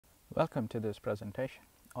Welcome to this presentation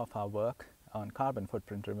of our work on carbon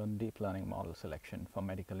footprint-driven deep learning model selection for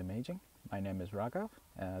medical imaging. My name is Raghav.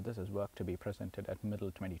 This is work to be presented at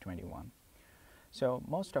middle 2021. So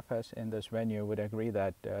most of us in this venue would agree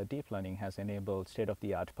that deep learning has enabled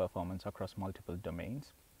state-of-the-art performance across multiple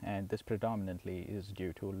domains, and this predominantly is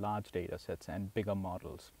due to large data sets and bigger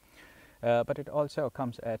models. But it also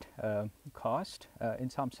comes at cost. In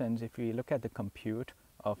some sense, if we look at the compute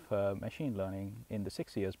of machine learning in the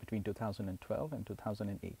 6 years between 2012 and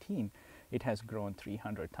 2018, it has grown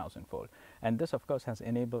 300,000-fold. And this, of course, has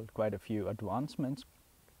enabled quite a few advancements,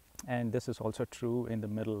 and this is also true in the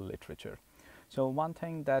middle literature. So one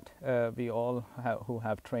thing that we all who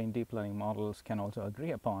have trained deep learning models can also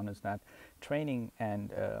agree upon is that training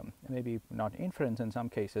and maybe not inference in some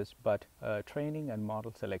cases, but training and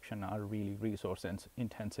model selection are really resource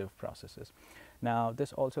intensive processes. Now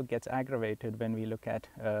this also gets aggravated when we look at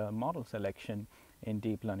model selection in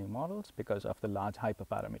deep learning models because of the large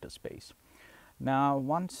hyperparameter space. Now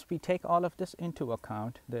once we take all of this into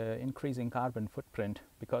account, the increasing carbon footprint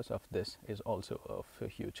because of this is also of a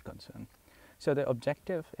huge concern. So the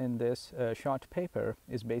objective in this short paper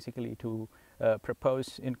is basically to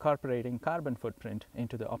propose incorporating carbon footprint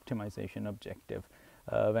into the optimization objective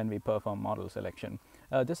when we perform model selection.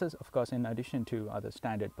 This is, of course, in addition to other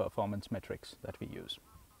standard performance metrics that we use.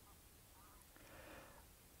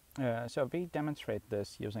 So we demonstrate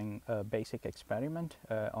this using a basic experiment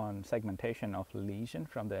on segmentation of lesion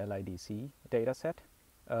from the LIDC dataset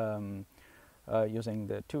using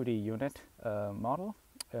the 2D unit model.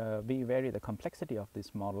 We vary the complexity of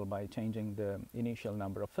this model by changing the initial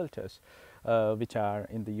number of filters, which are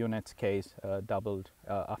in the units case doubled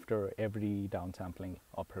after every downsampling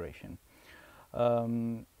operation.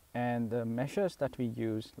 And the measures that we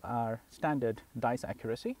use are standard dice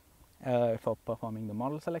accuracy for performing the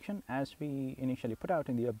model selection. As we initially put out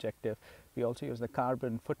in the objective, we also use the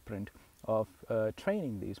carbon footprint of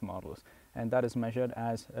training these models, and that is measured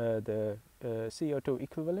as the CO2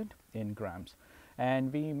 equivalent in grams.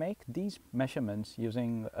 And we make these measurements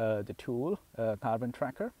using the tool Carbon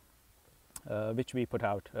Tracker, which we put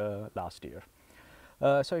out last year.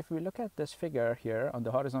 So if we look at this figure here, on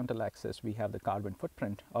the horizontal axis we have the carbon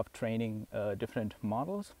footprint of training different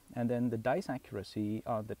models, and then the dice accuracy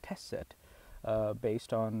on the test set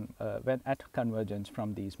based on when at convergence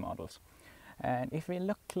from these models. And if we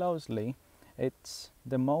look closely, it's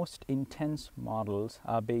the most intense models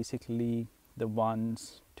are basically the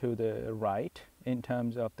ones to the right in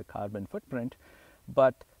terms of the carbon footprint,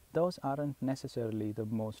 but those aren't necessarily the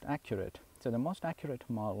most accurate. So the most accurate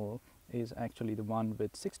model is actually the one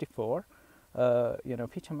with 64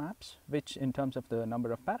 feature maps, which in terms of the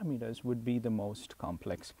number of parameters would be the most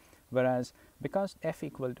complex. Whereas because f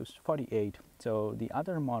equal to 48, so the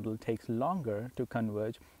other model takes longer to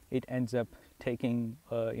converge, it ends up taking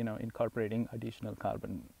incorporating additional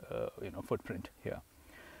carbon footprint here.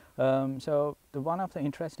 So one of the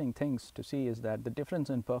interesting things to see is that the difference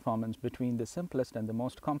in performance between the simplest and the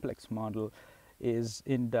most complex model is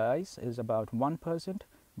in dice is about 1%,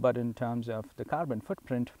 but in terms of the carbon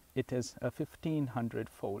footprint, it is a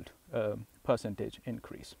 1500-fold percentage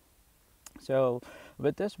increase. So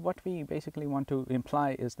with this, what we basically want to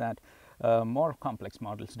imply is that more complex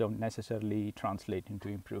models don't necessarily translate into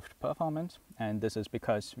improved performance, and this is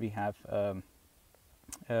because we have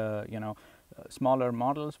smaller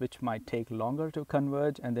models which might take longer to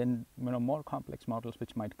converge, and then more complex models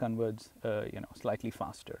which might converge slightly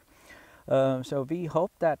faster. So we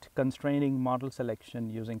hope that constraining model selection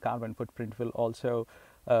using carbon footprint will also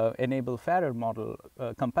enable fairer model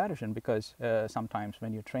comparison, because sometimes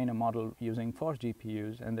when you train a model using 4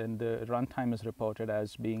 GPUs and then the runtime is reported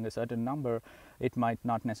as being a certain number, it might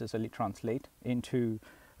not necessarily translate into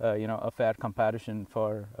a fair comparison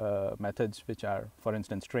for methods which are, for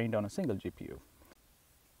instance, trained on a single GPU.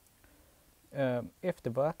 If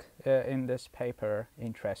the work in this paper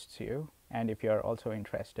interests you, and if you are also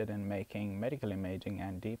interested in making medical imaging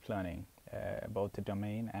and deep learning, both the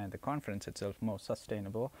domain and the conference itself, more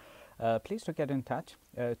sustainable, please do get in touch.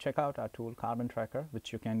 Check out our tool Carbon Tracker,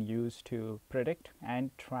 which you can use to predict and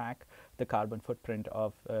track the carbon footprint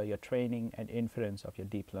of your training and inference of your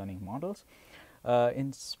deep learning models.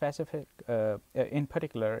 In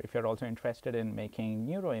particular, if you're also interested in making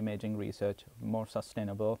neuroimaging research more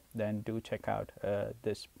sustainable, then do check out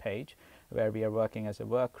this page, where we are working as a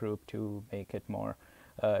work group to make it more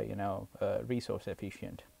resource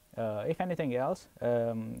efficient. If anything else,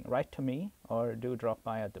 write to me or do drop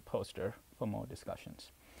by at the poster for more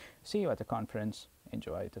discussions. See you at the conference.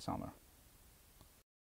 Enjoy the summer.